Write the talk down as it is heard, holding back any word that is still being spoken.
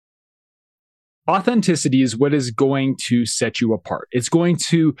Authenticity is what is going to set you apart. It's going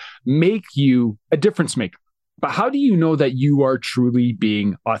to make you a difference maker. But how do you know that you are truly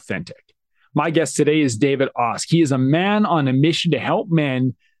being authentic? My guest today is David Osk. He is a man on a mission to help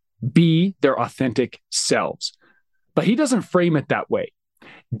men be their authentic selves. But he doesn't frame it that way.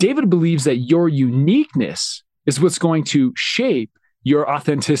 David believes that your uniqueness is what's going to shape your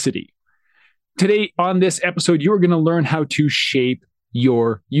authenticity. Today on this episode, you're going to learn how to shape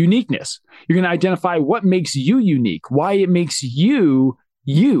your uniqueness. You're going to identify what makes you unique, why it makes you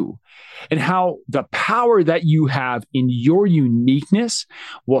you, and how the power that you have in your uniqueness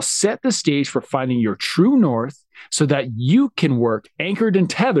will set the stage for finding your true north so that you can work anchored and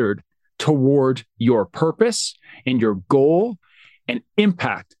tethered toward your purpose and your goal and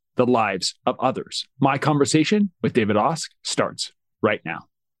impact the lives of others. My conversation with David Osk starts right now.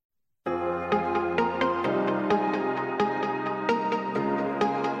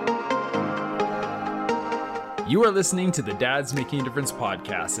 You are listening to the Dads Making a Difference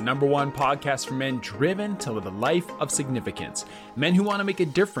podcast, the #1 podcast for men driven to live a life of significance. Men who want to make a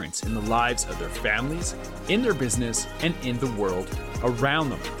difference in the lives of their families, in their business, and in the world around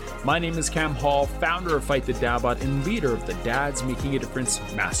them. My name is Cam Hall, founder of Fight the Dabbot and leader of the Dads Making a Difference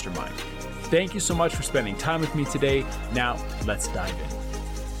Mastermind. Thank you so much for spending time with me today. Now, let's dive in.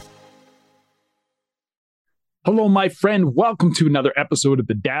 Hello, my friend. Welcome to another episode of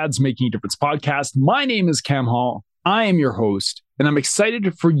the Dads Making a Difference podcast. My name is Cam Hall. I am your host, and I'm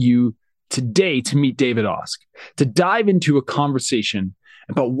excited for you today to meet David Osk, to dive into a conversation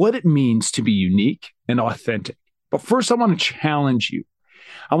about what it means to be unique and authentic. But first, I want to challenge you.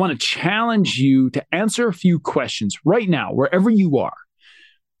 I want to challenge you to answer a few questions right now, wherever you are.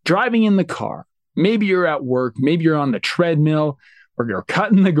 Driving in the car, maybe you're at work, maybe you're on the treadmill, or you're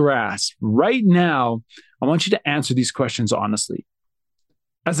cutting the grass. Right now, I want you to answer these questions honestly.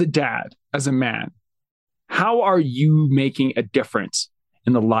 As a dad, as a man, how are you making a difference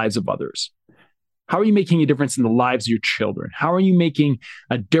in the lives of others? How are you making a difference in the lives of your children? How are you making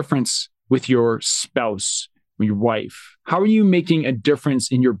a difference with your spouse or your wife? How are you making a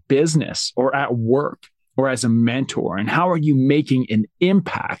difference in your business or at work or as a mentor? And how are you making an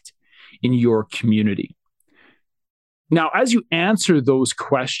impact in your community? Now, as you answer those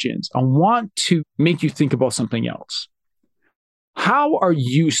questions, I want to make you think about something else. How are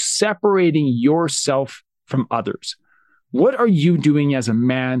you separating yourself from others? What are you doing as a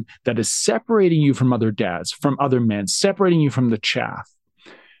man that is separating you from other dads, from other men, separating you from the chaff?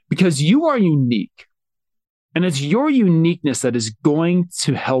 Because you are unique, and it's your uniqueness that is going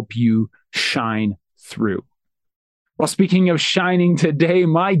to help you shine through. Well, speaking of shining today,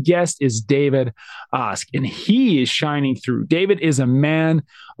 my guest is David Osk, and he is shining through. David is a man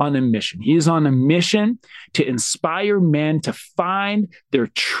on a mission. He is on a mission to inspire men to find their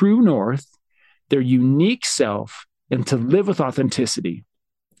true north, their unique self, and to live with authenticity.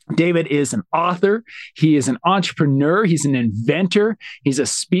 David is an author. He is an entrepreneur. He's an inventor. He's a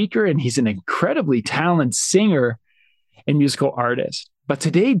speaker, and he's an incredibly talented singer and musical artist. But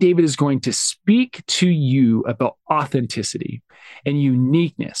today, David is going to speak to you about authenticity and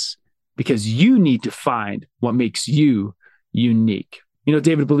uniqueness because you need to find what makes you unique. You know,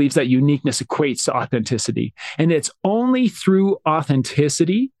 David believes that uniqueness equates to authenticity, and it's only through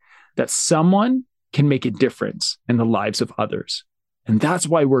authenticity that someone can make a difference in the lives of others. And that's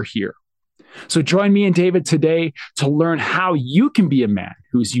why we're here. So join me and David today to learn how you can be a man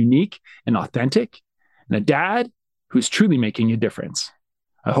who's unique and authentic and a dad who's truly making a difference.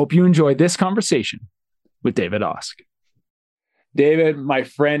 I hope you enjoy this conversation with David Osk. David, my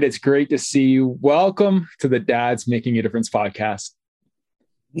friend, it's great to see you. Welcome to the Dads Making a Difference podcast.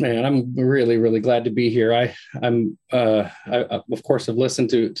 Man, I'm really, really glad to be here. I of course have listened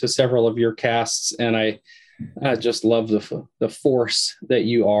to several of your casts, and I just love the force that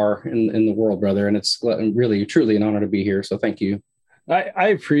you are in the world, brother. And it's really, truly an honor to be here. So thank you. I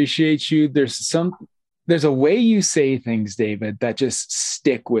appreciate you. There's a way you say things, David, that just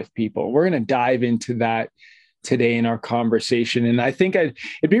stick with people. We're going to dive into that today in our conversation. And I think it'd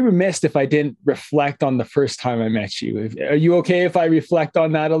be remiss if I didn't reflect on the first time I met you. Are you okay if I reflect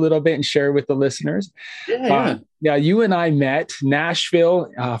on that a little bit and share with the listeners? Yeah. You and I met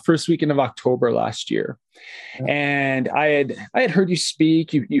Nashville first weekend of October last year. And I had heard you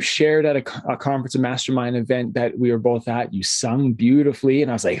speak. You shared at a conference, a mastermind event that we were both at. You sung beautifully, and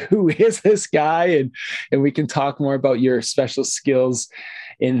I was like, "Who is this guy?" And we can talk more about your special skills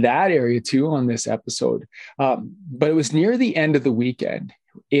in that area too on this episode. But it was near the end of the weekend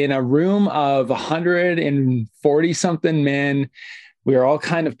in a room of 140 something men. we were all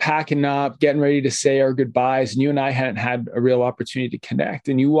kind of packing up, getting ready to say our goodbyes. And you and I hadn't had a real opportunity to connect.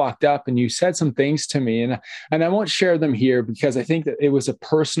 And you walked up and you said some things to me. And I won't share them here because I think that it was a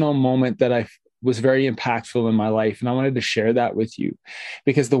personal moment that I was very impactful in my life. And I wanted to share that with you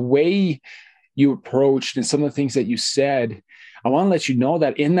because the way you approached and some of the things that you said, I want to let you know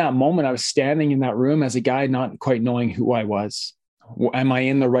that in that moment, I was standing in that room as a guy, not quite knowing who I was. Am I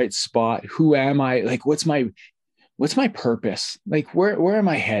in the right spot? Who am I? Like, what's my purpose? Like, where am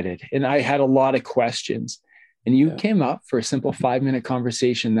I headed? And I had a lot of questions. And you came up for a simple 5-minute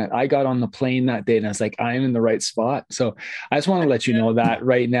conversation that I got on the plane that day. And I was like, I am in the right spot. So I just want to let you know that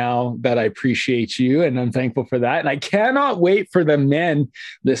right now, that I appreciate you and I'm thankful for that. And I cannot wait for the men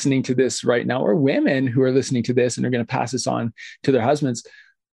listening to this right now, or women who are listening to this and are going to pass this on to their husbands.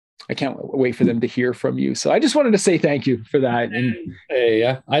 I can't wait for them to hear from you. So I just wanted to say thank you for that. And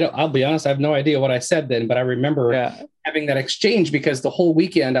hey, I'll be honest, I have no idea what I said then, but I remember having that exchange because the whole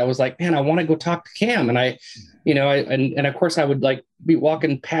weekend I was like, man, I want to go talk to Cam. And and of course I would like be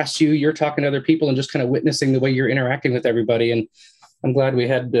walking past you, you're talking to other people and just kind of witnessing the way you're interacting with everybody. And I'm glad we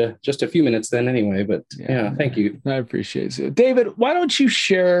had just a few minutes then anyway, but thank you. I appreciate it. David, why don't you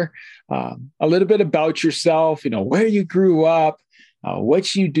share a little bit about yourself, where you grew up,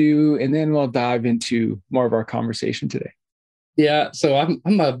 what you do, and then we'll dive into more of our conversation today. Yeah, so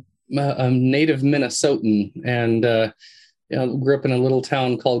I'm a native Minnesotan, and grew up in a little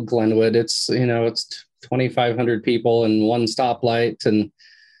town called Glenwood. It's 2,500 people and one stoplight, and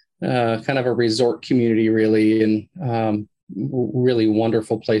kind of a resort community, really, and really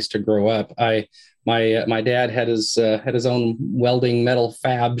wonderful place to grow up. My dad had his own welding metal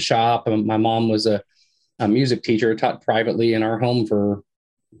fab shop, and my mom was a music teacher, taught privately in our home for,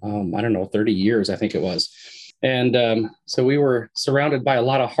 30 years, I think it was. And so we were surrounded by a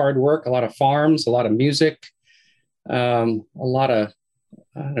lot of hard work, a lot of farms, a lot of music, a lot of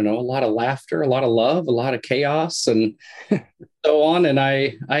laughter, a lot of love, a lot of chaos, and so on. And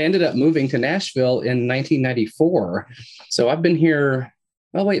I ended up moving to Nashville in 1994. So I've been here,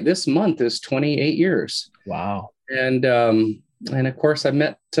 this month is 28 years. Wow. And of course I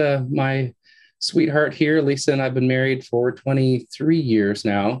met my sweetheart here, Lisa, and I've been married for 23 years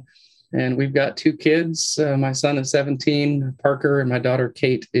now. And we've got 2 kids. My son is 17, Parker, and my daughter,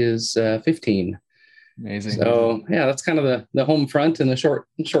 Kate, is 15. Amazing. So that's kind of the home front and the short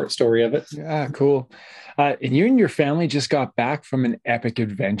story of it. Yeah, cool. And you and your family just got back from an epic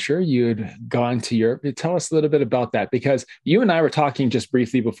adventure. You had gone to Europe. Tell us a little bit about that, because you and I were talking just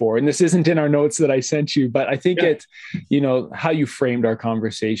briefly before, and this isn't in our notes that I sent you, but I think it's, how you framed our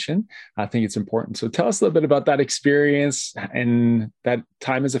conversation. I think it's important. So tell us a little bit about that experience and that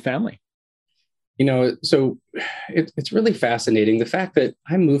time as a family. So it's really fascinating. The fact that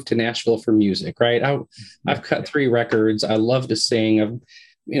I moved to Nashville for music, right? I've cut 3 records. I love to sing. I've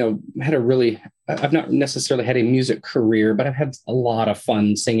not necessarily had a music career, but I've had a lot of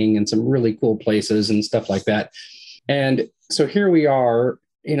fun singing in some really cool places and stuff like that. And so here we are,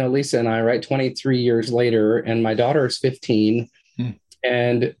 Lisa and I, right, 23 years later, and my daughter is 15.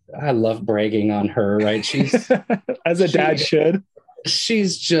 And I love bragging on her, right? She's as a dad should.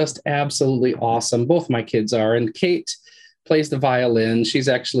 She's just absolutely awesome. Both my kids are. And Kate plays the violin. She's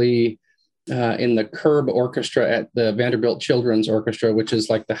actually in the Curb Orchestra at the Vanderbilt Children's Orchestra, which is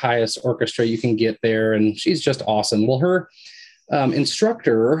like the highest orchestra you can get there. And she's just awesome. Well, her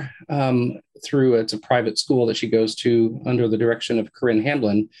instructor it's a private school that she goes to under the direction of Corinne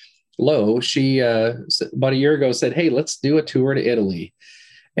Hamlin Lowe. She about a year ago said, hey, let's do a tour to Italy.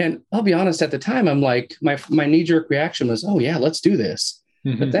 And I'll be honest, at the time, I'm like, my knee-jerk reaction was, oh yeah, let's do this.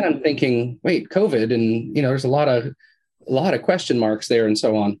 Mm-hmm. But then I'm thinking, wait, COVID, and there's a lot of question marks there and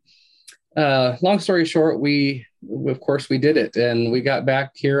so on. Long story short, we did it, and we got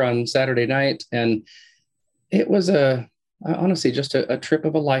back here on Saturday night, and it was honestly just a trip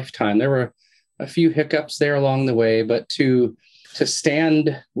of a lifetime. There were a few hiccups there along the way, but to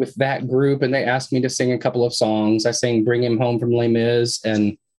stand with that group, and they asked me to sing a couple of songs. I sang Bring Him Home from Les Mis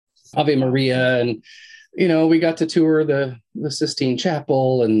and Ave Maria. And, we got to tour the Sistine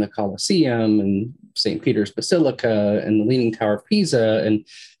Chapel and the Colosseum and St. Peter's Basilica and the Leaning Tower of Pisa, and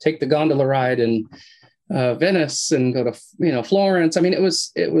take the gondola ride in Venice and go to, Florence. I mean, it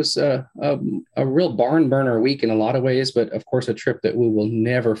was a real barn burner week in a lot of ways, but of course, a trip that we will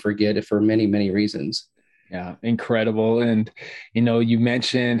never forget for many, many reasons. Yeah, incredible. And, you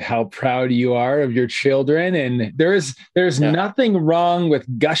mentioned how proud you are of your children, and there's nothing wrong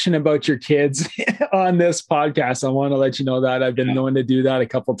with gushing about your kids on this podcast. I want to let you know that I've been known to do that a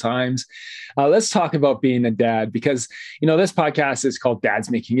couple times. Let's talk about being a dad, because, this podcast is called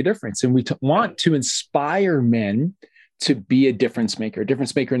Dads Making a Difference. And we want to inspire men to be a difference maker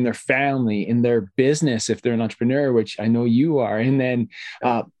in their family, in their business, if they're an entrepreneur, which I know you are, and then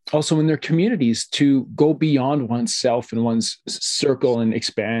also in their communities, to go beyond oneself and one's circle and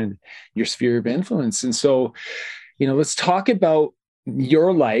expand your sphere of influence. And so, let's talk about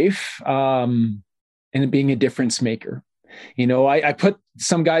your life and being a difference maker. I put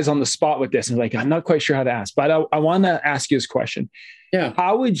some guys on the spot with this and like, I'm not quite sure how to ask, but I want to ask you this question. Yeah.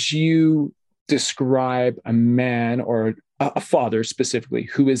 How would you describe a man or a father specifically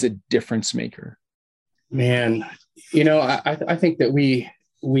who is a difference maker? Man, I think that we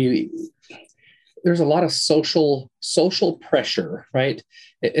there's a lot of social pressure, right?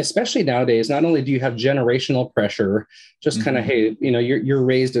 Especially nowadays. Not only do you have generational pressure, just kind of, hey, you're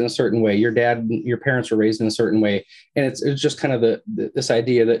raised in a certain way. Your parents were raised in a certain way, and it's just kind of this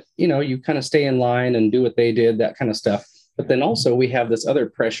idea that you kind of stay in line and do what they did, that kind of stuff. But then also we have this other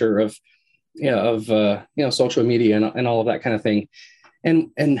pressure of social media and all of that kind of thing,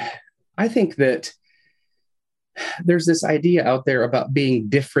 and I think that there's this idea out there about being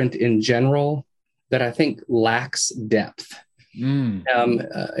different in general that I think lacks depth. And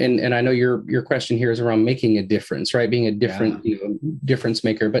I know your question here is around making a difference, right? Being a different difference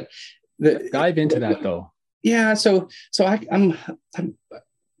maker. But dive into that though. Yeah. So I'll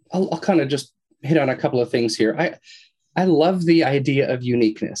kind of just hit on a couple of things here. I love the idea of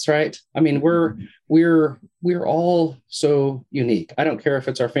uniqueness, right? I mean, we're all so unique. I don't care if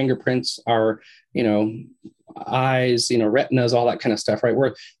it's our fingerprints, our eyes, retinas, all that kind of stuff,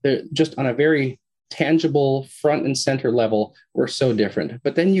 right? They're just on a very tangible front and center level, we're so different.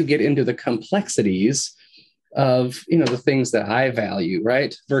 But then you get into the complexities of the things that I value,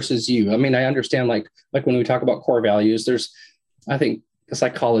 right, versus you. I mean, I understand like when we talk about core values, I think the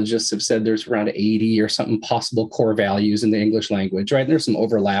psychologists have said there's around 80 or something possible core values in the English language, right? And there's some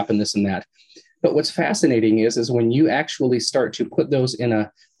overlap in this and that. But what's fascinating is when you actually start to put those in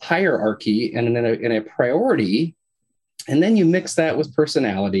a hierarchy and in a priority, and then you mix that with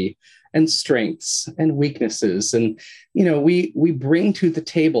personality and strengths and weaknesses, and we bring to the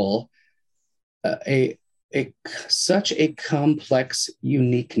table such a complex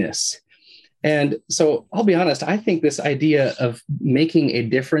uniqueness. And so I'll be honest, I think this idea of making a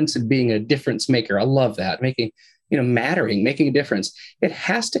difference and being a difference maker, I love that. Making making a difference. It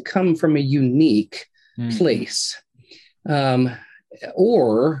has to come from a unique place.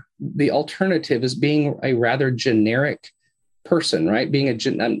 Or the alternative is being a rather generic person, right?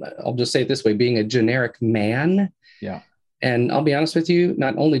 I'll just say it this way, being a generic man. Yeah. And I'll be honest with you,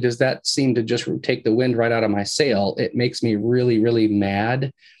 not only does that seem to just take the wind right out of my sail, it makes me really, really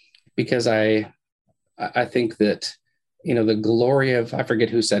mad, because I think that, the glory of, I forget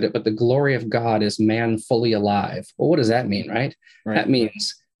who said it, but the glory of God is man fully alive. Well, what does that mean, right? That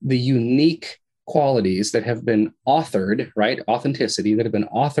means the unique qualities that have been authored, right? Authenticity that have been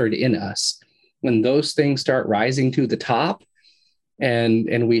authored in us. When those things start rising to the top,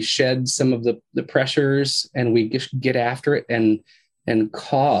 and we shed some of the pressures, and we just get after it and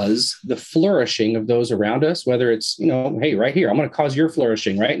cause the flourishing of those around us, whether it's, hey, right here, I'm going to cause your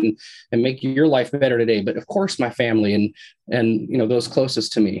flourishing, right? And make your life better today. But of course, my family and those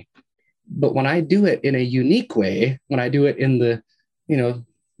closest to me. But when I do it in a unique way, when I do it in the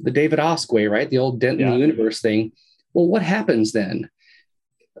David Osk way, right? The old dent in the universe thing. Well, what happens then?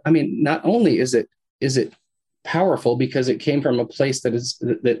 I mean, not only is it powerful because it came from a place that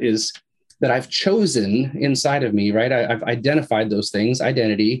I've chosen inside of me, right? I've identified those things,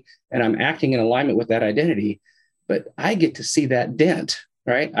 identity, and I'm acting in alignment with that identity. But I get to see that dent,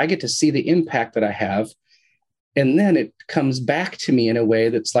 right? I get to see the impact that I have. And then it comes back to me in a way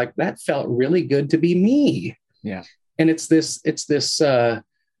that's like, that felt really good to be me. Yeah. And it's this kind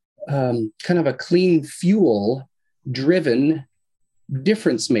of a clean fuel driven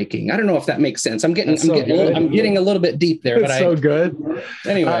difference making. I don't know if that makes sense. I'm getting a little bit deep there, but so good.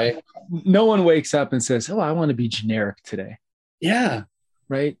 Anyway, no one wakes up and says, "Oh, I want to be generic today." Yeah.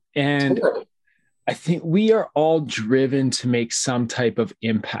 Right. And totally. I think we are all driven to make some type of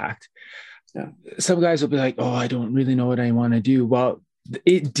impact. Yeah. Some guys will be like, "Oh, I don't really know what I want to do." Well,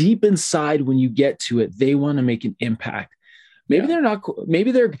 deep inside, when you get to it, they want to make an impact. Maybe they're not,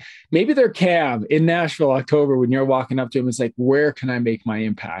 maybe they're Cam in Nashville, October, when you're walking up to him, it's like, where can I make my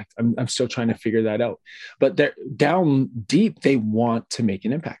impact? I'm still trying to figure that out. But they're down deep. They want to make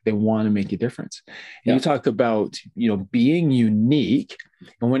an impact. They want to make a difference. And you talk about, being unique.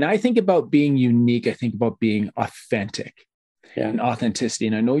 And when I think about being unique, I think about being authentic. Yeah. and authenticity.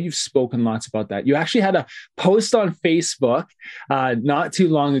 And I know you've spoken lots about that. You actually had a post on Facebook not too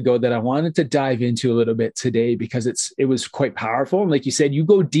long ago that I wanted to dive into a little bit today because it was quite powerful. And like you said, you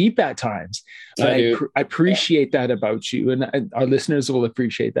go deep at times. But I appreciate that about you, and our listeners will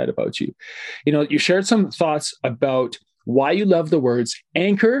appreciate that about you. You know, you shared some thoughts about why you love the words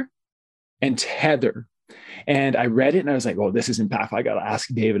anchor and tether. And I read it and I was like, oh, this is impactful. I got to ask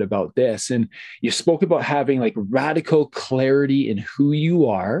David about this. And you spoke about having like radical clarity in who you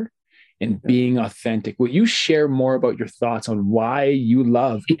are and being authentic. Will you share more about your thoughts on why you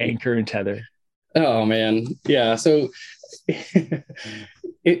love anchor and tether? Oh, man. Yeah. So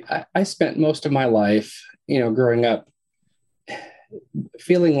I spent most of my life, growing up,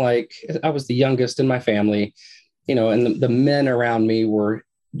 feeling like I was the youngest in my family, and the men around me were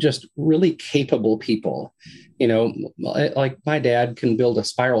just really capable people. Like my dad can build a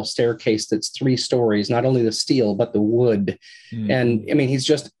spiral staircase that's 3 stories, not only the steel, but the wood. Mm-hmm. And I mean, he's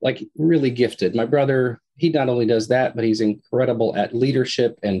just like really gifted. My brother, he not only does that, but he's incredible at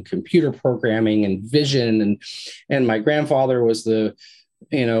leadership and computer programming and vision. And my grandfather was the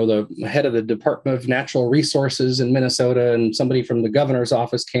head of the Department of Natural Resources in Minnesota, and somebody from the governor's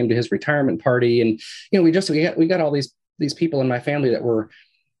office came to his retirement party. And, we got all these people in my family that were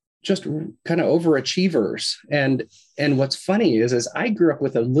just kind of overachievers. And what's funny is I grew up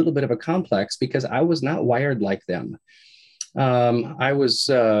with a little bit of a complex because I was not wired like them. I was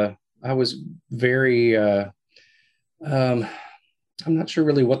very, I'm not sure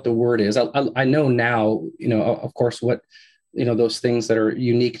really what the word is. I know now, of course, what, those things that are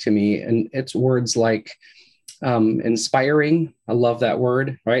unique to me, and it's words like inspiring. I love that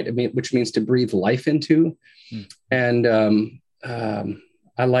word, right? I mean, which means to breathe life into. And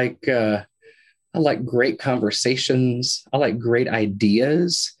I like great conversations. I like great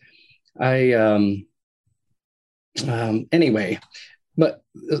ideas. Anyway, but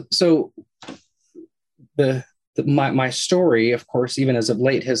so my story, of course, even as of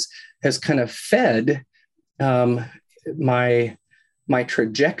late, has kind of fed my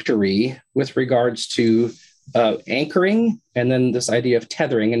trajectory with regards to anchoring, and then this idea of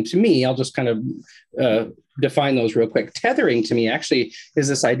tethering. And to me, I'll just kind of define those real quick. Tethering to me actually is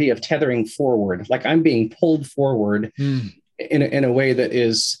this idea of tethering forward, like I'm being pulled forward in a way that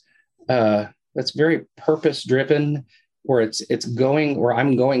is that's very purpose driven, where it's going, where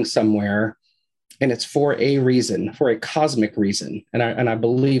I'm going somewhere, and it's for a reason, for a cosmic reason, and I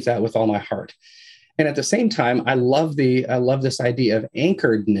believe that with all my heart. And at the same time, I love this idea of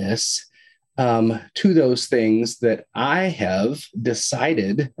anchoredness to those things that I have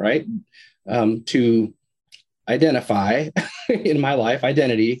decided, right, to identify in my life,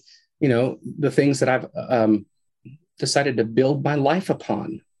 identity, the things that I've decided to build my life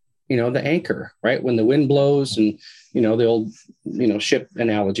upon, the anchor, right? When the wind blows, and, the old, ship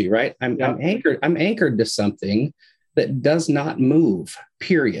analogy, right? I'm anchored to something that does not move,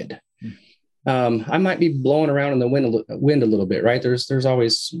 period. I might be blowing around in the wind a little bit, right? There's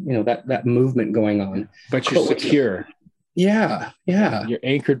always, that movement going on. But you're secure. Yeah. You're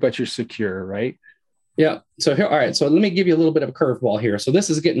anchored, but you're secure, right? Yeah. So here, all right. So let me give you a little bit of a curveball here. So this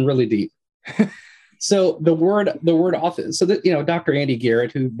is getting really deep. So the word author. So that, Dr. Andy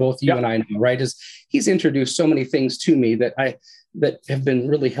Garrett, who both you and I know, right, he's introduced so many things to me that have been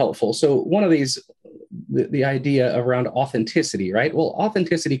really helpful. So one of these, the idea around authenticity, right? Well,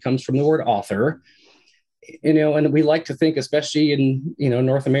 authenticity comes from the word author, and we like to think, especially in,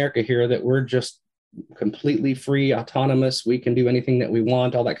 North America here, that we're just completely free, autonomous. We can do anything that we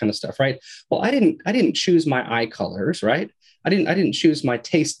want, all that kind of stuff, right? Well, I didn't choose my eye colors, right? I didn't choose my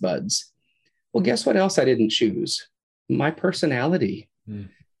taste buds. Well, guess what else I didn't choose? My personality.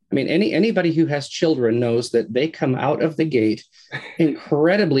 I mean, anybody who has children knows that they come out of the gate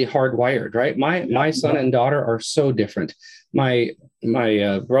incredibly hardwired, right? My son and daughter are so different. My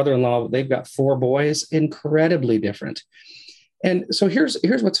brother-in-law, they've got 4 boys, incredibly different. And so here's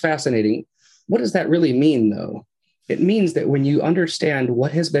what's fascinating. What does that really mean, though? It means that when you understand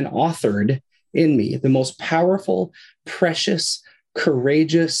what has been authored in me, the most powerful, precious,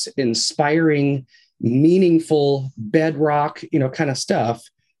 courageous, inspiring, meaningful, bedrock, kind of stuff,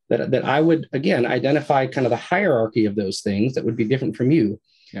 that I would, again, identify kind of the hierarchy of those things that would be different from you.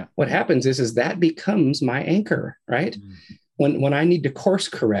 Yeah. What happens is that becomes my anchor, right? Mm-hmm. When I need to course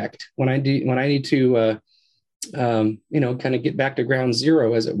correct, when I need to, kind of get back to ground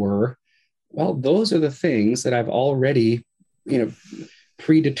zero, as it were, well, those are the things that I've already,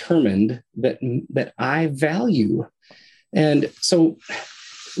 predetermined that I value. And so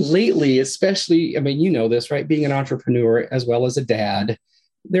lately, especially, I mean, this, right? Being an entrepreneur as well as a dad,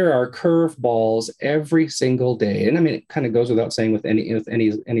 there are curveballs every single day. And I mean, it kind of goes without saying with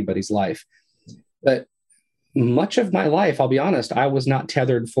anybody's life. But much of my life, I'll be honest, I was not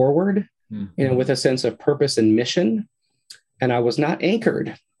tethered forward, with a sense of purpose and mission. And I was not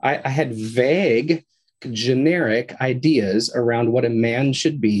anchored. I had vague, generic ideas around what a man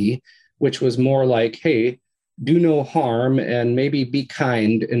should be, which was more like, hey, do no harm and maybe be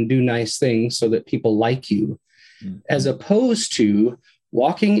kind and do nice things so that people like you, as opposed to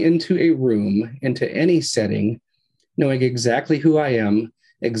walking into a room, into any setting, knowing exactly who I am,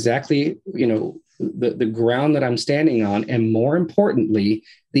 exactly, the ground that I'm standing on, and more importantly,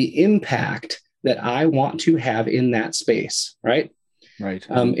 the impact that I want to have in that space, right? Right.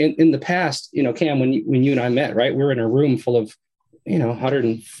 In the past, Cam, when you and I met, right, we were in a room full of,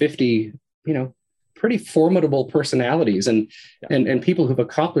 150, pretty formidable personalities and people who've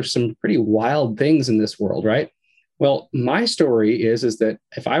accomplished some pretty wild things in this world, right? Well, my story is that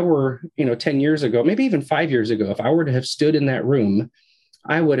if I were, 10 years ago, maybe even 5 years ago, if I were to have stood in that room,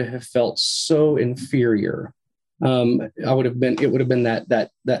 I would have felt so inferior. It would have been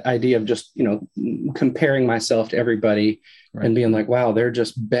that idea of just, comparing myself to everybody, right, and being like, wow, they're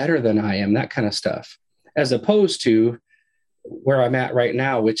just better than I am, that kind of stuff, as opposed to where I'm at right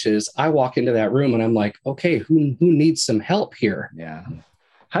now, which is I walk into that room and I'm like, okay, who needs some help here? Yeah.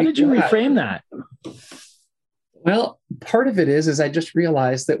 How did you reframe that? Well, part of it is I just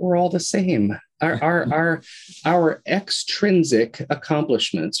realized that we're all the same. Our extrinsic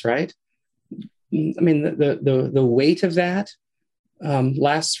accomplishments, right? I mean, the weight of that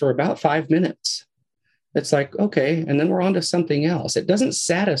lasts for about 5 minutes. It's like, okay, and then we're on to something else. It doesn't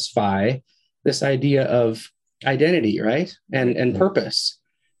satisfy this idea of identity, right? And purpose.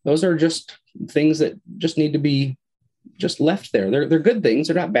 Those are just things that just need to be just left there. They're good things.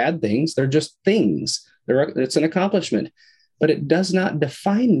 They're not bad things. They're just things. It's an accomplishment, but it does not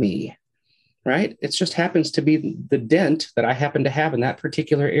define me, right? It just happens to be the dent that I happen to have in that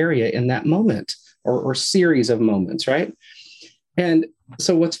particular area in that moment or series of moments, right? And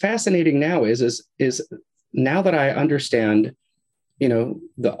so what's fascinating now is now that I understand,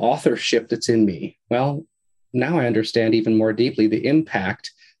 the authorship that's in me, well, now I understand even more deeply the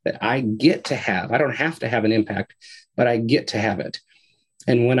impact that I get to have. I don't have to have an impact, but I get to have it.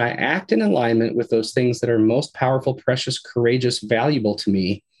 And when I act in alignment with those things that are most powerful, precious, courageous, valuable to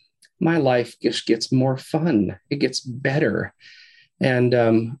me, my life just gets more fun. It gets better. And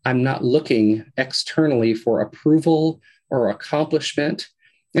I'm not looking externally for approval or accomplishment.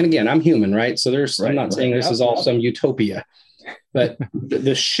 And again, I'm human, right? So I'm not saying this is all some utopia, but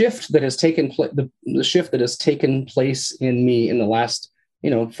the shift that has taken place, the shift that has taken place in me in the last,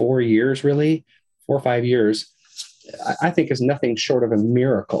 4 years, really, 4 or 5 years, I think is nothing short of a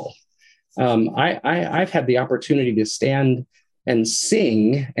miracle. I've had the opportunity to stand and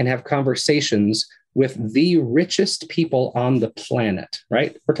sing and have conversations with the richest people on the planet,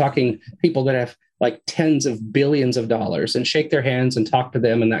 right? We're talking people that have like tens of billions of dollars, and shake their hands and talk to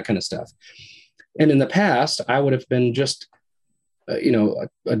them and that kind of stuff. And in the past, I would have been just,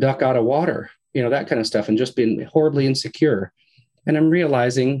 a duck out of water, that kind of stuff, and just been horribly insecure. And I'm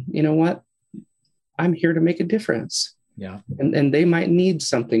realizing, you know what? I'm here to make a difference. Yeah. And they might need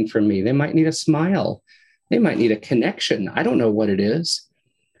something from me. They might need a smile. They might need a connection. I don't know what it is.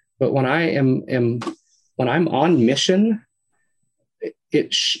 But when when I'm on mission,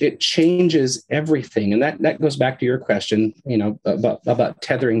 it changes everything. And that goes back to your question, about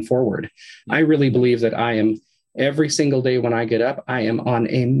tethering forward. I really believe that I am, every single day when I get up, I am on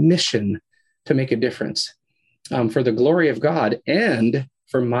a mission to make a difference, for the glory of God and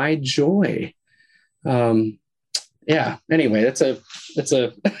for my joy. Anyway, that's a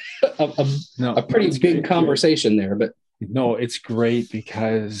pretty big conversation there, but no, it's great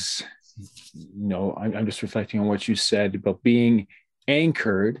because, I'm just reflecting on what you said about being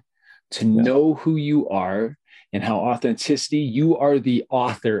anchored to know who you are and how authenticity, you are the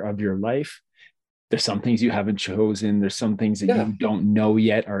author of your life. There's some things you haven't chosen. There's some things that you don't know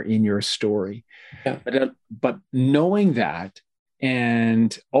yet are in your story. Yeah. But knowing that,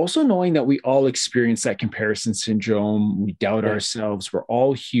 and also knowing that we all experience that comparison syndrome, we doubt ourselves, we're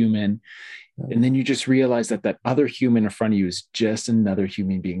all human. And then you just realize that other human in front of you is just another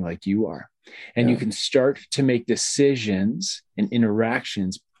human being like you are. And you can start to make decisions and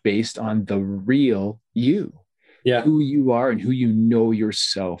interactions based on the real you, who you are and who you know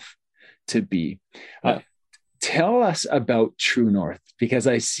yourself to be. Tell us about True North, because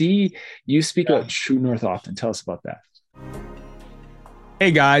I see you speak about True North often. Tell us about that. Hey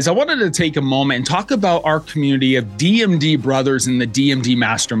guys, I wanted to take a moment and talk about our community of DMD brothers in the DMD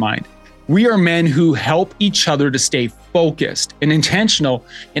Mastermind. We are men who help each other to stay focused and intentional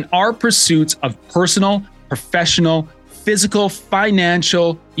in our pursuits of personal, professional, physical,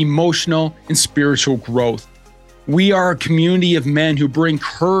 financial, emotional, and spiritual growth. We are a community of men who bring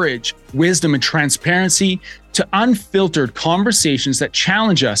courage, wisdom, and transparency to unfiltered conversations that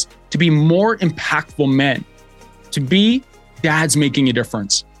challenge us to be more impactful men, to be dads making a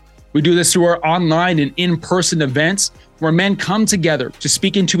difference. We do this through our online and in-person events where men come together to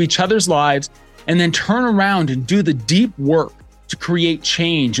speak into each other's lives and then turn around and do the deep work to create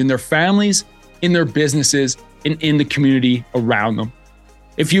change in their families, in their businesses, and in the community around them.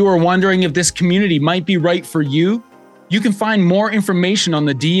 If you are wondering if this community might be right for you, you can find more information on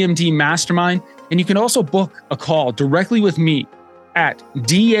the DMD Mastermind, and you can also book a call directly with me at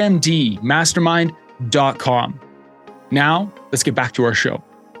dmdmastermind.com. Now, let's get back to our show.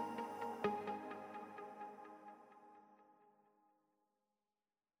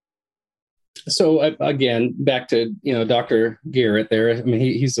 So again, back to, Dr. Garrett there. I mean,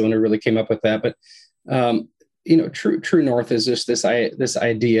 he's the one who really came up with that. But, true north is just this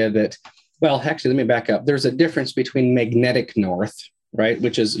idea that, well, actually, let me back up. There's a difference between magnetic north, right?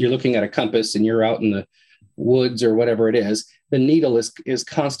 Which is you're looking at a compass and you're out in the woods or whatever it is. The needle is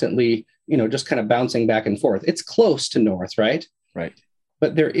constantly, just kind of bouncing back and forth. It's close to north, right? Right.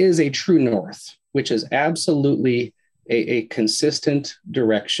 But there is a true north, which is absolutely a consistent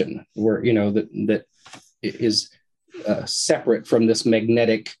direction where, that is separate from this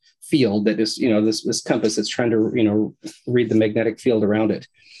magnetic field that is, this compass that's trying to, read the magnetic field around it.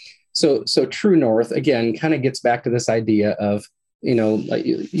 So true north, again, kind of gets back to this idea of, like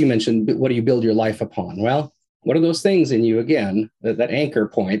you mentioned, what do you build your life upon? Well, what are those things in you, again, that anchor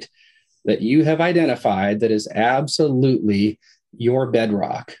point that you have identified that is absolutely your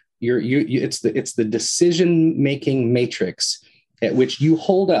bedrock? It's the decision-making matrix at which you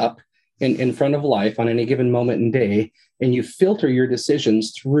hold up in front of life on any given moment and day, and you filter your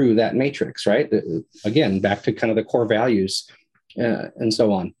decisions through that matrix, right? Again, back to kind of the core values and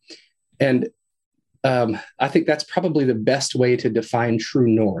so on. And I think that's probably the best way to define true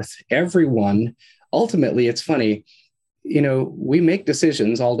north. Everyone, ultimately, it's funny, we make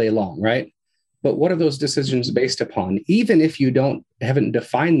decisions all day long, right? But what are those decisions based upon? Even if you haven't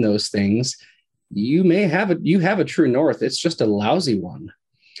defined those things, you have a true north. It's just a lousy one.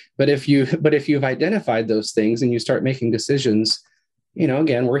 But if you've identified those things and you start making decisions,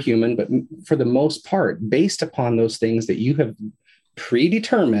 again, we're human, but for the most part, based upon those things that you have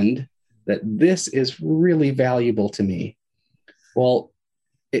predetermined that this is really valuable to me, well,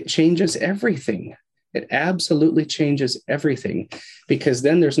 it changes everything. It absolutely changes everything, because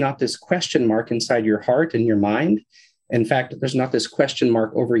then there's not this question mark inside your heart and your mind. In fact, there's not this question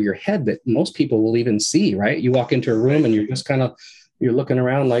mark over your head that most people will even see, right? You walk into a room and you're just you're looking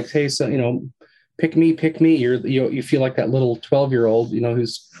around like, hey, so, pick me. You feel like that little 12-year-old,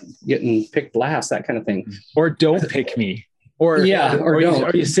 who's getting picked last, that kind of thing. Or don't pick me. Or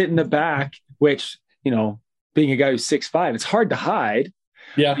you sit in the back, which, being a guy who's 6'5", it's hard to hide.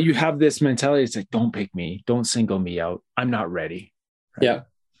 Yeah. You have this mentality. It's like, don't pick me. Don't single me out. I'm not ready. Right? Yeah.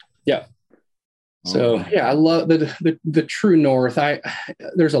 Yeah. So, I love the true north.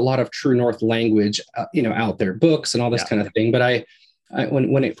 There's a lot of true north language, out there, books and all this kind of thing. But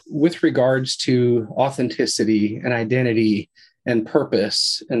with regards to authenticity and identity and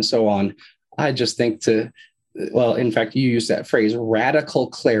purpose and so on, I just think in fact, you use that phrase, radical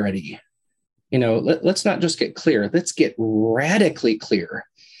clarity. Let's not just get clear. Let's get radically clear.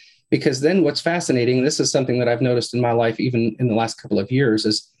 Because then what's fascinating, this is something that I've noticed in my life, even in the last couple of years,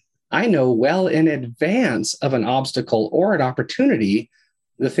 is I know well in advance of an obstacle or an opportunity,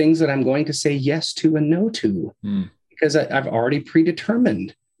 the things that I'm going to say yes to and no to, because I've already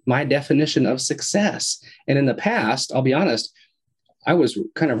predetermined my definition of success. And in the past, I'll be honest, I was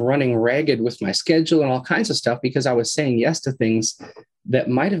kind of running ragged with my schedule and all kinds of stuff because I was saying yes to things that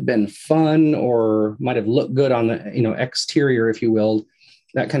might have been fun or might have looked good on the exterior, if you will,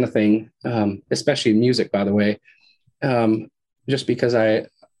 that kind of thing, especially music, by the way, just because I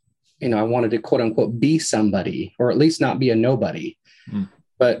wanted to, quote unquote, be somebody, or at least not be a nobody.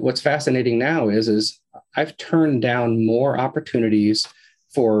 But what's fascinating now is I've turned down more opportunities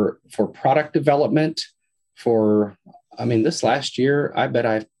for product development, this last year, I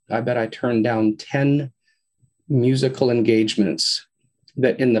bet I turned down 10 musical engagements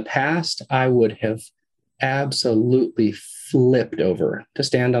that in the past I would have absolutely flipped over to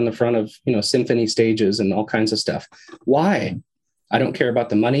stand on the front of, symphony stages and all kinds of stuff. Why? I don't care about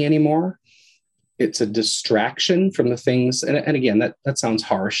the money anymore. It's a distraction from the things. And again, that sounds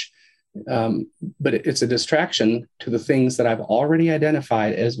harsh, but it's a distraction to the things that I've already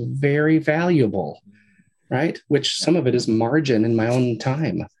identified as very valuable. right? Which some of it is margin in my own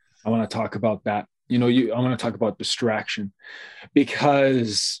time. I want to talk about that. I want to talk about distraction,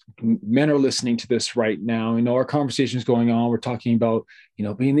 because men are listening to this right now. Our conversation is going on. We're talking about,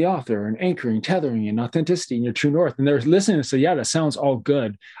 being the author and anchoring, tethering, and authenticity and your true north. And they're listening and say, yeah, that sounds all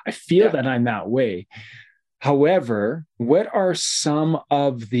good. I feel that I'm that way. However, what are some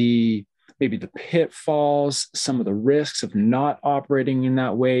of maybe the pitfalls, some of the risks of not operating in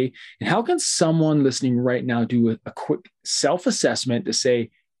that way? And how can someone listening right now do a quick self-assessment to say,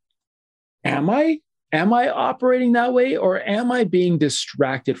 am I operating that way, or am I being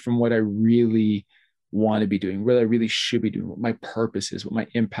distracted from what I really want to be doing, what I really should be doing, what my purpose is, what my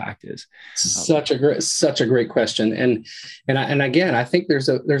impact is? Such a great question. And again, I think there's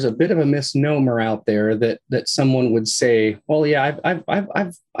a bit of a misnomer out there that someone would say, well, yeah,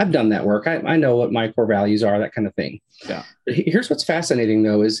 I've done that work. I know what my core values are, that kind of thing. Yeah. But here's what's fascinating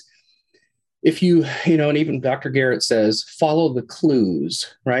though, is if you and even Dr. Garrett says, follow the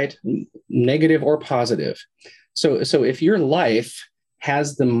clues, right? Negative or positive. So if your life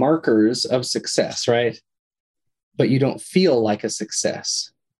has the markers of success, right, but you don't feel like a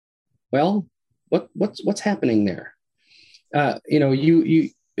success, well, what's happening there? You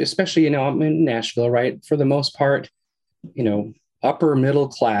especially, I'm in Nashville, right? For the most part, upper middle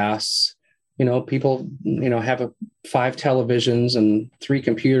class, people, have 5 televisions and 3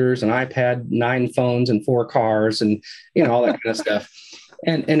 computers, an iPad, 9 phones, and 4 cars, and, all that kind of stuff.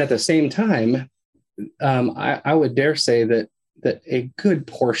 And at the same time, I would dare say that a good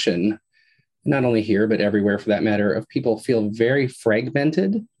portion, not only here, but everywhere for that matter, of people feel very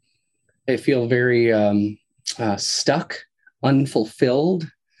fragmented. They feel very stuck, unfulfilled.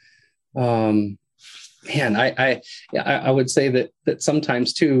 Man, I would say that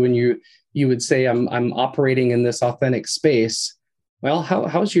sometimes too, when you would say I'm operating in this authentic space. Well,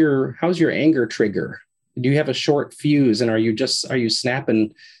 how's your anger trigger? Do you have a short fuse, and are you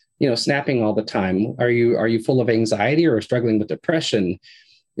snapping all the time? Are you full of anxiety or struggling with depression?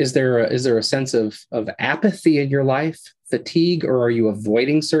 Is there a sense of apathy in your life, fatigue, or are you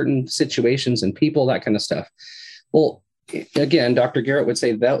avoiding certain situations and people, that kind of stuff? Well, again, Dr. Garrett would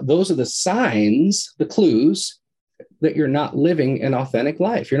say that those are the signs, the clues that you're not living an authentic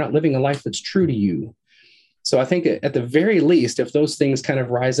life. You're not living a life that's true to you. So I think at the very least, if those things kind of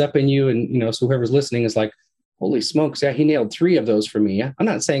rise up in you, and so whoever's listening is like, holy smokes, yeah, he nailed 3 of those for me. I'm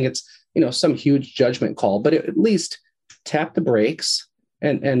not saying it's some huge judgment call, but at least tap the brakes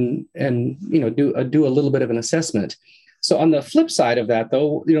and do a little bit of an assessment. So on the flip side of that,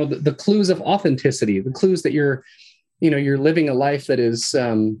 though, the clues of authenticity, the clues that you're living a life that is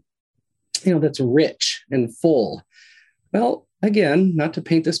that's rich and full. Well, again, not to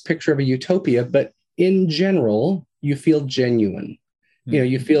paint this picture of a utopia, but in general, you feel genuine.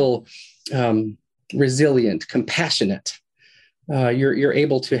 You feel resilient, compassionate. You're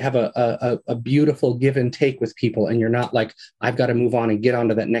able to have a beautiful give and take with people, and you're not like, I've got to move on and get on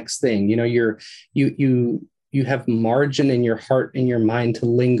to that next thing. You have margin in your heart and your mind to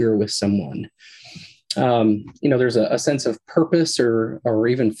linger with someone. There's a sense of purpose or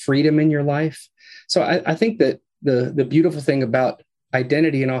even freedom in your life. So I think that the beautiful thing about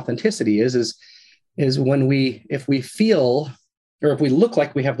identity and authenticity is if we feel, or if we look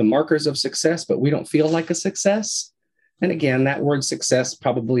like we have the markers of success, but we don't feel like a success. And again, that word success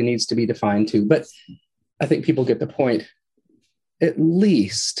probably needs to be defined too, but I think people get the point. At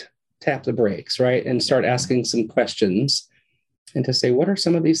least tap the brakes, right? And start asking some questions, and to say, what are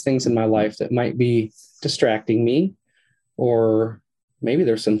some of these things in my life that might be distracting me? Or maybe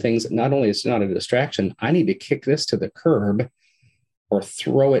there's some things that not only it's not a distraction, I need to kick this to the curb or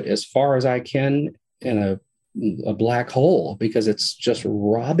throw it as far as I can in a black hole, because it's just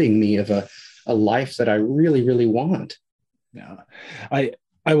robbing me of a life that I really, really want. Yeah.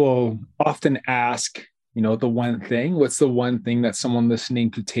 I will often ask, what's the one thing that someone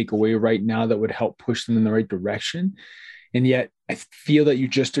listening could take away right now that would help push them in the right direction? And yet I feel that you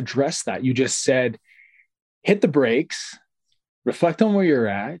just addressed that. You just said, hit the brakes, reflect on where you're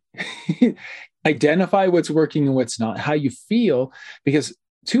at, identify what's working and what's not, how you feel, because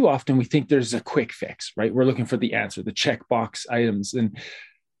too often we think there's a quick fix, right? We're looking for the answer, the checkbox items. And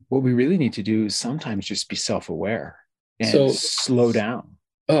what we really need to do is sometimes just be self-aware and slow down.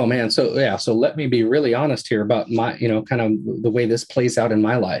 Oh man. So yeah. So let me be really honest here about my, kind of the way this plays out in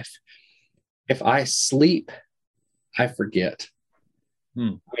my life. If I sleep, I forget.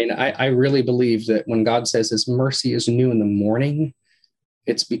 I mean, I really believe that when God says his mercy is new in the morning,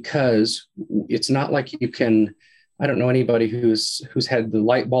 it's because it's not like you can, I don't know anybody who's had the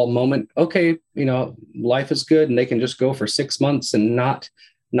light bulb moment. Okay, life is good, and they can just go for 6 months and not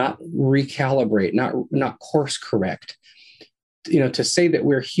not recalibrate, not course correct. To say that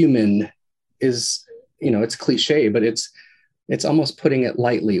we're human is, it's cliche, but it's almost putting it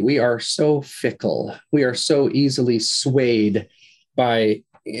lightly. We are so fickle. We are so easily swayed by,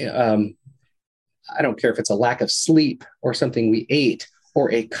 I don't care if it's a lack of sleep or something we ate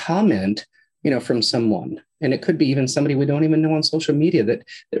or a comment, from someone. And it could be even somebody we don't even know on social media that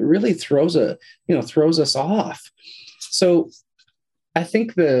really throws us off. So I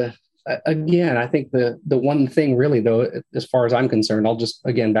think the one thing really, though, as far as I'm concerned, I'll just,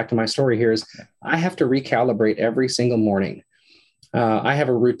 again, back to my story here, is I have to recalibrate every single morning. I have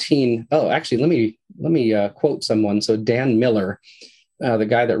a routine. Oh, actually, let me quote someone. So Dan Miller, the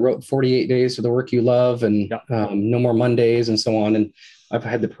guy that wrote 48 Days to the Work You Love and No More Mondays and so on. And I've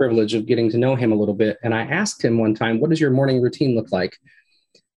had the privilege of getting to know him a little bit. And I asked him one time, what does your morning routine look like?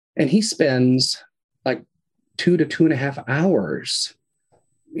 And he spends like 2 to 2.5 hours,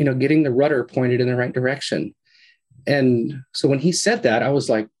 getting the rudder pointed in the right direction. And so when he said that, I was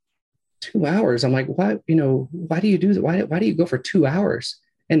like, 2 hours. I'm like, why do you do that? Why do you go for 2 hours?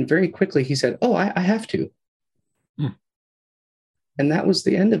 And very quickly he said, oh, I have to. And that was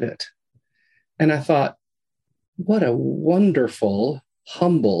the end of it. And I thought, what a wonderful,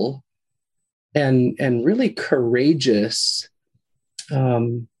 humble, and really courageous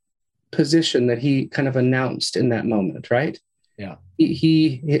position that he kind of announced in that moment, right? Yeah.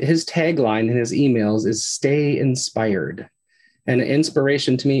 His tagline in his emails is stay inspired. And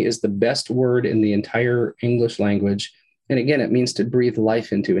inspiration to me is the best word in the entire English language. And again, it means to breathe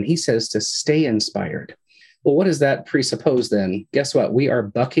life into. And he says to stay inspired. Well, what does that presuppose then? Guess what? We are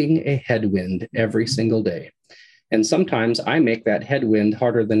bucking a headwind every single day. And sometimes I make that headwind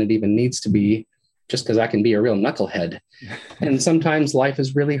harder than it even needs to be, just because I can be a real knucklehead. And sometimes life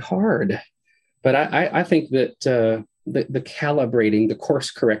is really hard. But I think that the calibrating, the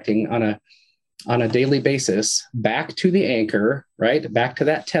course correcting on a daily basis, back to the anchor, right? Back to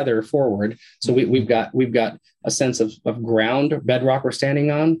that tether forward. So we've got a sense of ground, bedrock we're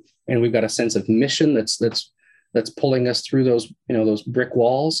standing on, and we've got a sense of mission that's pulling us through those brick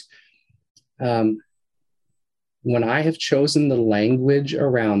walls. When I have chosen the language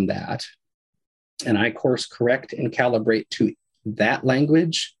around that, and I course correct and calibrate to that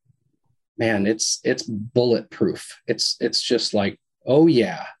language, man, it's bulletproof. It's just like, oh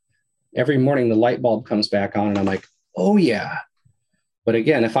yeah. Every morning the light bulb comes back on and I'm like, oh yeah. But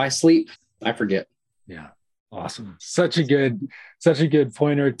again, if I sleep, I forget. Yeah. Awesome. Such a good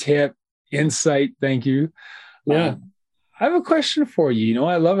pointer, tip, insight. Thank you. Yeah. I have a question for you.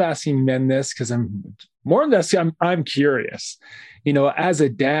 I love asking men this because I'm curious, as a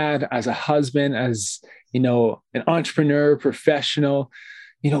dad, as a husband, as, an entrepreneur, professional,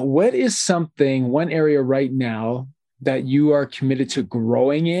 what is one area right now that you are committed to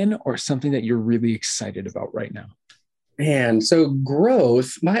growing in, or something that you're really excited about right now? And so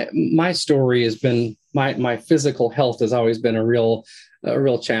growth, my story has been, my physical health has always been a real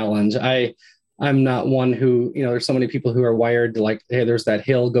challenge. I'm not one who, there's so many people who are wired to like, hey, there's that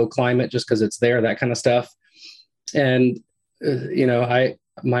hill, go climb it just because it's there, that kind of stuff. And, I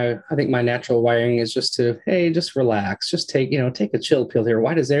think my natural wiring is just to, hey, just relax, just take a chill pill here.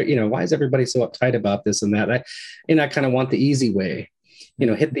 Why is everybody so uptight about this and that? I kind of want the easy way,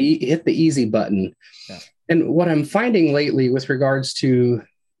 hit the easy button. Yeah. And what I'm finding lately with regards to,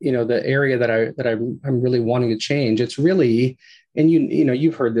 the area that I'm really wanting to change, it's really, and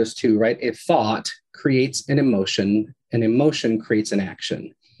you've heard this too, right? A thought creates an emotion creates an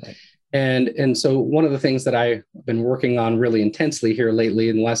action. Right. And so one of the things that I've been working on really intensely here lately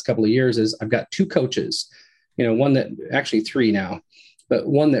in the last couple of years is I've got 2 coaches, one that actually 3 now, but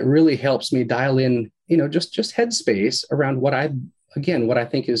one that really helps me dial in, just headspace around what I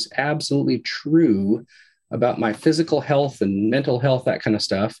think is absolutely true about my physical health and mental health, that kind of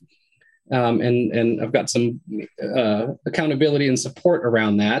stuff. And I've got some accountability and support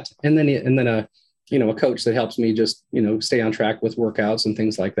around that. And then a coach that helps me just, stay on track with workouts and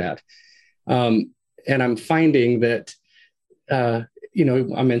things like that. And I'm finding that, I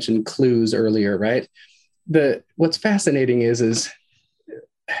mentioned clues earlier, right? What's fascinating is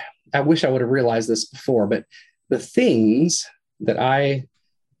I wish I would have realized this before, but the things that I,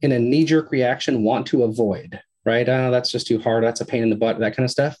 in a knee-jerk reaction, want to avoid, right? That's just too hard. That's a pain in the butt, that kind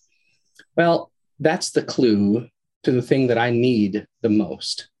of stuff. Well, that's the clue to the thing that I need the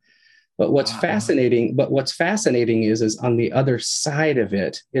most. But what's fascinating is on the other side of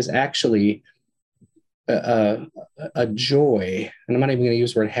it is actually a joy, and I'm not even going to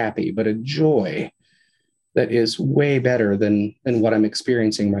use the word happy, but a joy that is way better than what I'm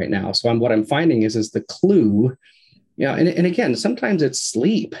experiencing right now. So what I'm finding is the clue Yeah. And again, sometimes it's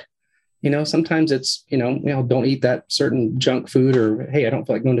sleep. Sometimes it's, don't eat that certain junk food, or, hey, I don't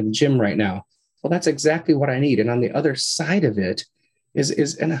feel like going to the gym right now. Well, that's exactly what I need. And on the other side of it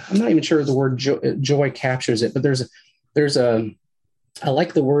and I'm not even sure the word joy captures it, but I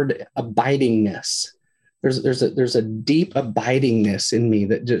like the word abidingness. There's a deep abidingness in me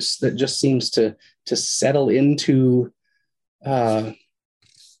that just seems to settle into, uh,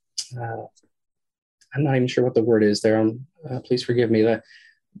 uh, I'm not even sure what the word is there. Please forgive me.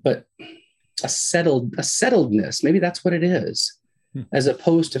 But a settledness. Maybe that's what it is, Hmm. as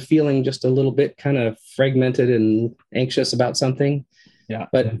opposed to feeling just a little bit kind of fragmented and anxious about something. Yeah.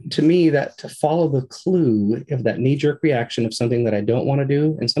 But to me, that to follow the clue of that knee-jerk reaction of something that I don't want to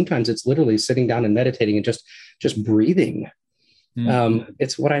do, and sometimes it's literally sitting down and meditating and just breathing. Hmm.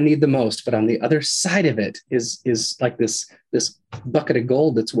 It's what I need the most. But on the other side of it is like this bucket of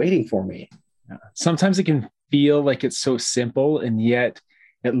gold that's waiting for me. Yeah. Sometimes it can feel like it's so simple, and yet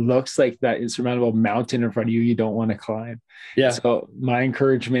it looks like that insurmountable mountain in front of you you don't want to climb. Yeah, So my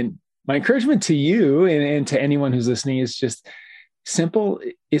encouragement to you and to anyone who's listening is just simple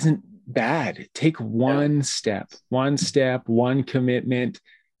isn't bad. Take yeah, one commitment,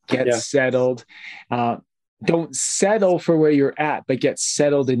 get yeah. settled. Uh, don't settle for where you're at, but get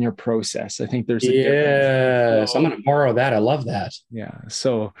settled in your process. I think there's a difference. Yes, I'm So, going to borrow that. I love that. yeah.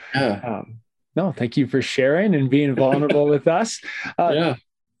 So, Yeah, no, thank you for sharing and being vulnerable with us. Uh, yeah.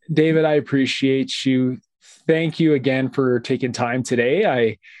 David, I appreciate you. Thank you again for taking time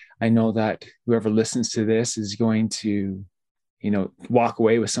today. I know that whoever listens to this is going to walk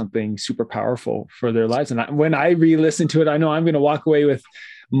away with something super powerful for their lives. And when I re-listen to it, I know I'm going to walk away with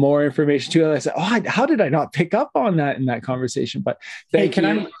more information too. And I said, how did I not pick up on that in that conversation? But Hey, thank you.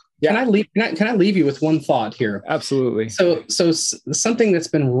 can Yeah, I leave can I leave you with one thought here? absolutely. So something that's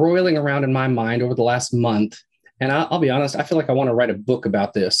been roiling around in my mind over the last month, and I'll be honest, I feel like I want to write a book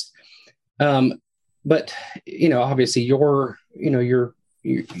about this. Um, but obviously, your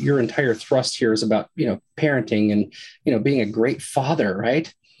entire thrust here is about parenting and being a great father,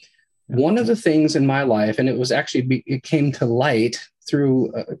 right? Yeah. One of the things in my life, and it came to light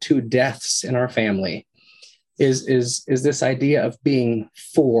through two deaths in our family, is this idea of being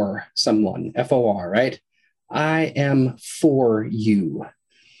for someone, FOR, right? I am for you.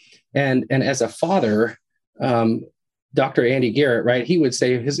 And as a father, um, Dr. Andy Garrett, right? He would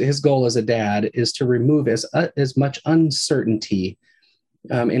say his goal as a dad is to remove as much uncertainty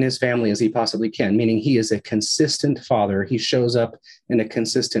in his family as he possibly can. Meaning, he is a consistent father. He shows up in a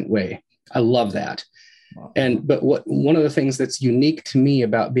consistent way. I love that. Wow. But one of the things that's unique to me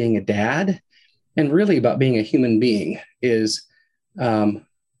about being a dad, and really about being a human being, is, and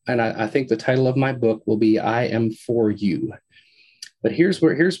I think the title of my book will be "I Am For You." But here's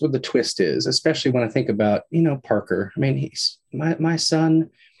where the twist is, especially when I think about Parker. I mean, he's my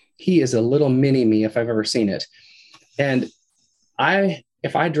son. He is a little mini me if I've ever seen it. And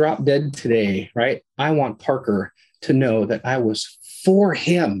if I drop dead today, right, I want Parker to know that I was for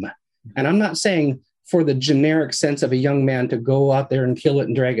him. And I'm not saying for the generic sense of a young man to go out there and kill it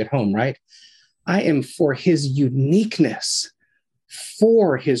and drag it home, right? I am for his uniqueness,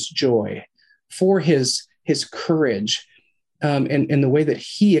 for his joy, for his courage, and the way that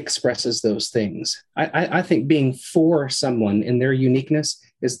he expresses those things. I think being for someone in their uniqueness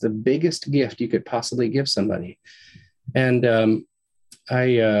is the biggest gift you could possibly give somebody. And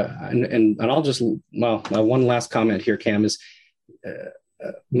I'll just, well, my one last comment here, Cam, is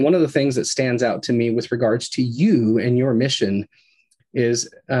one of the things that stands out to me with regards to you and your mission is,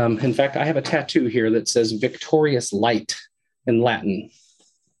 in fact, I have a tattoo here that says "Victorious Light" in Latin.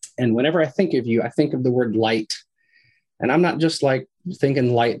 And whenever I think of you, I think of the word light. And I'm not just like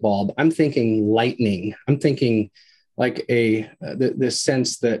thinking light bulb. I'm thinking lightning. I'm thinking like the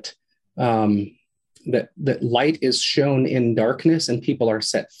sense that that light is shown in darkness and people are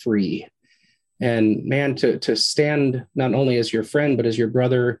set free. And man, to stand not only as your friend but as your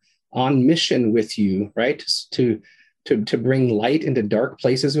brother on mission with you, right? To bring light into dark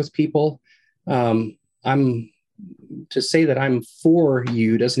places with people. I'm to say that I'm for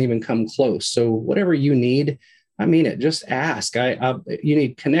you doesn't even come close. So whatever you need, I mean it. Just ask. You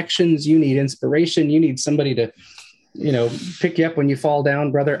need connections. You need inspiration. You need somebody to, pick you up when you fall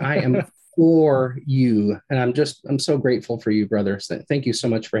down, brother. I am for you, and I'm so grateful for you, brother. So thank you so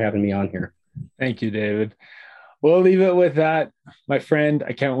much for having me on here. Thank you, David. We'll leave it with that, my friend.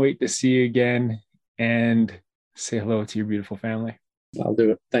 I can't wait to see you again and say hello to your beautiful family. I'll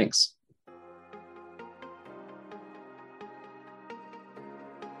do it. Thanks.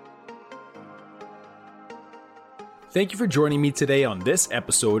 Thank you for joining me today on this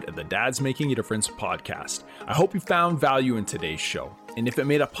episode of the Dad's Making a Difference podcast. I hope you found value in today's show. And if it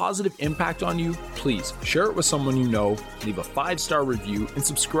made a positive impact on you, please share it with someone you know, leave a 5-star review, and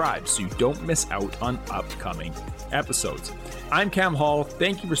subscribe so you don't miss out on upcoming episodes. I'm Cam Hall.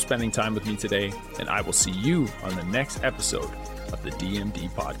 Thank you for spending time with me today, and I will see you on the next episode of the DMD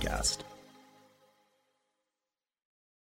podcast.